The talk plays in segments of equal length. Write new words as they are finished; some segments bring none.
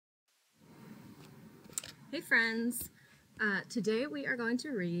Hey friends, today we are going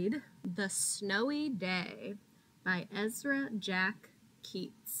to read The Snowy Day by Ezra Jack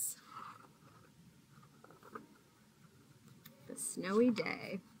Keats. The Snowy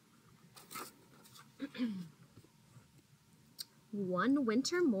Day. One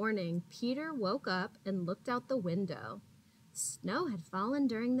winter morning, Peter woke up and looked out the window. Snow had fallen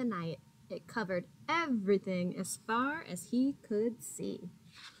during the night. It covered everything as far as he could see.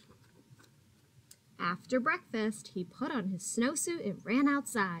 After breakfast, he put on his snowsuit and ran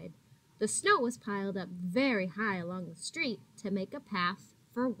outside. The snow was piled up very high along the street to make a path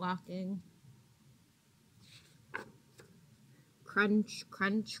for walking. Crunch,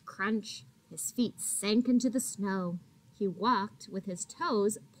 crunch, crunch. His feet sank into the snow. He walked with his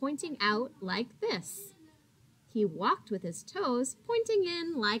toes pointing out like this. He walked with his toes pointing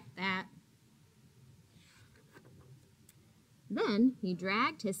in like that. Then he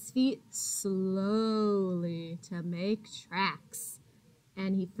dragged his feet slowly to make tracks,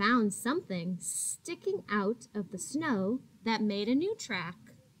 and he found something sticking out of the snow that made a new track.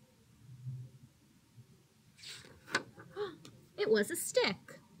 It was a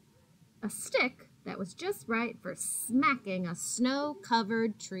stick that was just right for smacking a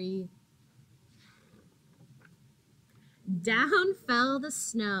snow-covered tree. Down fell the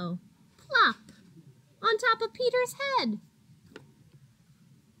snow, plop, on top of Peter's head.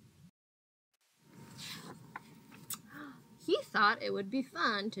 He thought it would be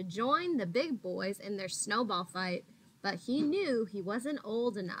fun to join the big boys in their snowball fight, but he knew he wasn't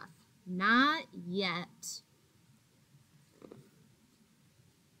old enough. Not yet.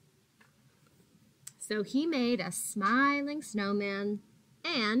 So he made a smiling snowman,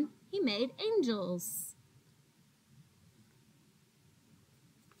 and he made angels.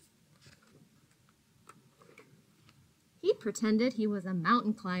 He pretended he was a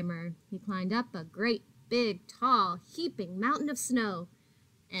mountain climber. He climbed up a great big, tall, heaping mountain of snow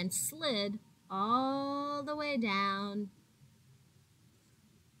and slid all the way down.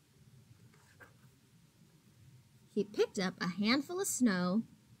 He picked up a handful of snow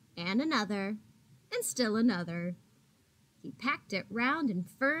and another and still another. He packed it round and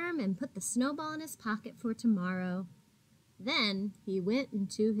firm and put the snowball in his pocket for tomorrow. Then he went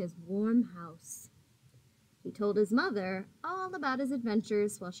into his warm house. He told his mother all about his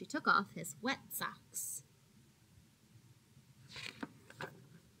adventures while she took off his wet socks.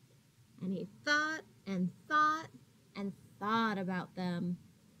 And he thought and thought and thought about them.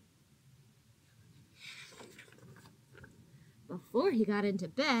 Before he got into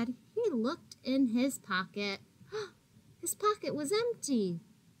bed, he looked in his pocket. His pocket was empty.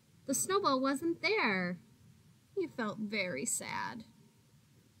 The snowball wasn't there. He felt very sad.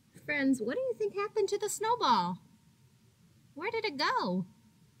 Friends, what do you think happened to the snowball? Where did it go?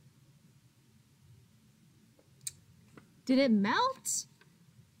 Did it melt?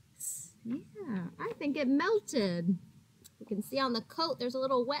 Yeah, I think it melted. You can see on the coat there's a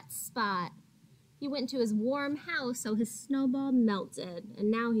little wet spot. He went to his warm house, so his snowball melted,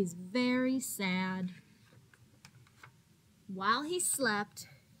 and now he's very sad. While he slept,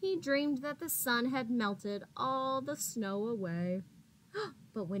 he dreamed that the sun had melted all the snow away.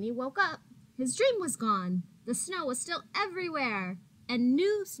 But when he woke up, his dream was gone. The snow was still everywhere, and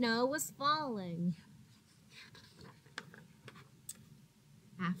new snow was falling.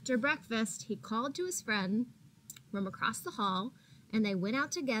 After breakfast, he called to his friend from across the hall, and they went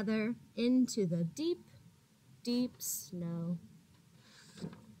out together into the deep, deep snow.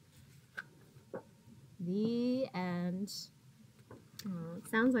 The end. Oh, it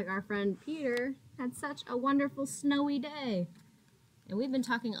sounds like our friend Peter had such a wonderful snowy day. And we've been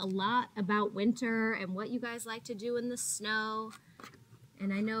talking a lot about winter and what you guys like to do in the snow.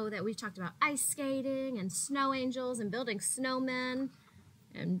 And I know that we've talked about ice skating and snow angels and building snowmen.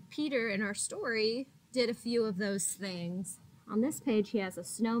 And Peter, in our story, did a few of those things. On this page, he has a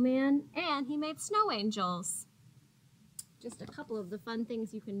snowman and he made snow angels. Just a couple of the fun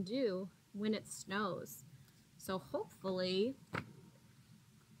things you can do when it snows. So hopefully,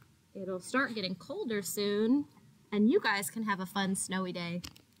 it'll start getting colder soon. And you guys can have a fun snowy day.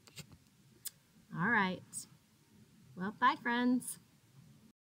 All right. Well, bye, friends.